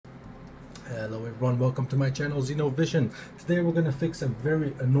Hello everyone, welcome to my channel 𝐑𝐞𝐜𝐸. Today we're going to fix a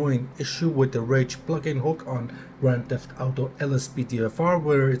very annoying issue with the 𝐸 plugin hook on Grand Theft Auto LSPDFR,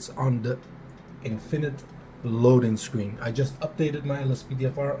 where it's on the infinite loading screen. I just updated my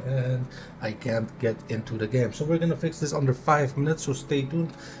LSPDFR and I can't get into the game. So we're going to fix this under 5 minutes, so stay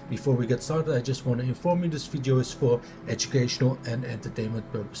tuned. Before we get started, I just want to inform you this video is for educational and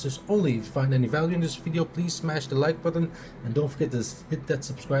entertainment purposes only. If you find any value in this video, please smash the like button and don't forget to hit that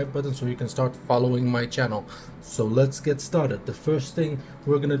subscribe button so you can start following my channel. So let's get started. The first thing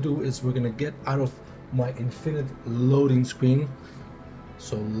we're going to do is we're going to get out of my infinite loading screen.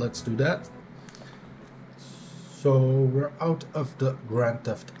 So let's do that. So we're out of the Grand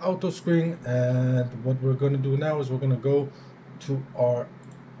Theft Auto screen, and what we're going to do now is we're going to go to our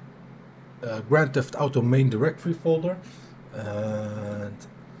Grand Theft Auto main directory folder, and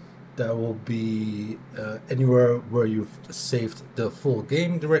that will be anywhere where you've saved the full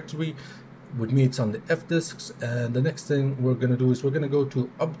game directory. With me it's on the F disks, and the next thing we're going to do is we're going to go to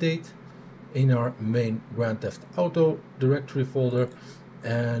update in our main Grand Theft Auto directory folder,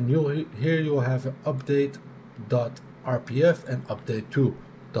 and you'll have an update.rpf and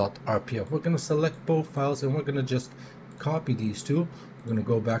update2.rpf. We're going to select both files and we're going to just copy these two. We're going to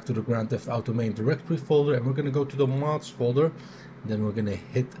go back to the Grand Theft Auto main directory folder, and we're going to go to the mods folder. Then we're going to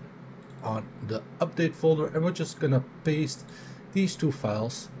hit on the update folder, and we're just going to paste these two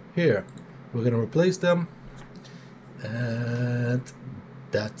files here. We're going to replace them, and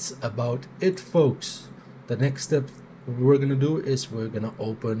that's about it, folks. The next step we're going to do is we're going to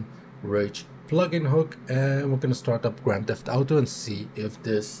open 𝐸 plugin hook, and we're going to start up Grand Theft Auto and see if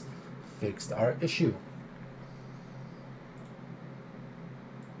this fixed our issue.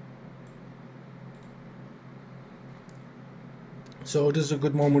 So this is a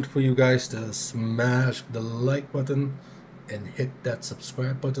good moment for you guys to smash the like button and hit that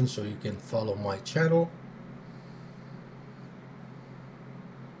subscribe button so you can follow my channel.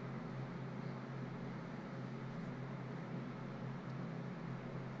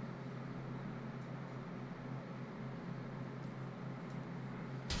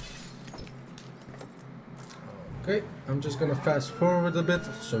 Okay, I'm just gonna fast forward a bit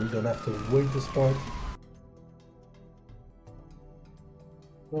so you don't have to wait this part.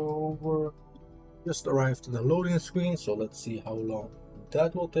 So we're just arrived to the loading screen, so let's see how long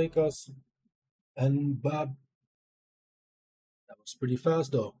that will take us. And Bob, that was pretty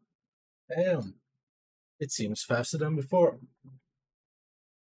fast though. Damn, it seems faster than before.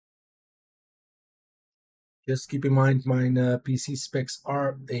 Just keep in mind my PC specs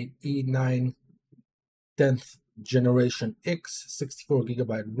are a i9 10th generation X,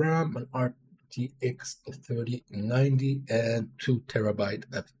 64GB RAM, an RTX 3090, and 2TB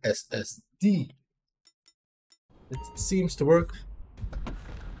of SSD. It seems to work.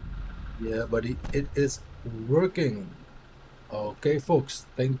 Yeah, buddy, it is working. Okay, folks,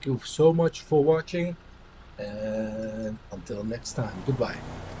 thank you so much for watching, and until next time, goodbye.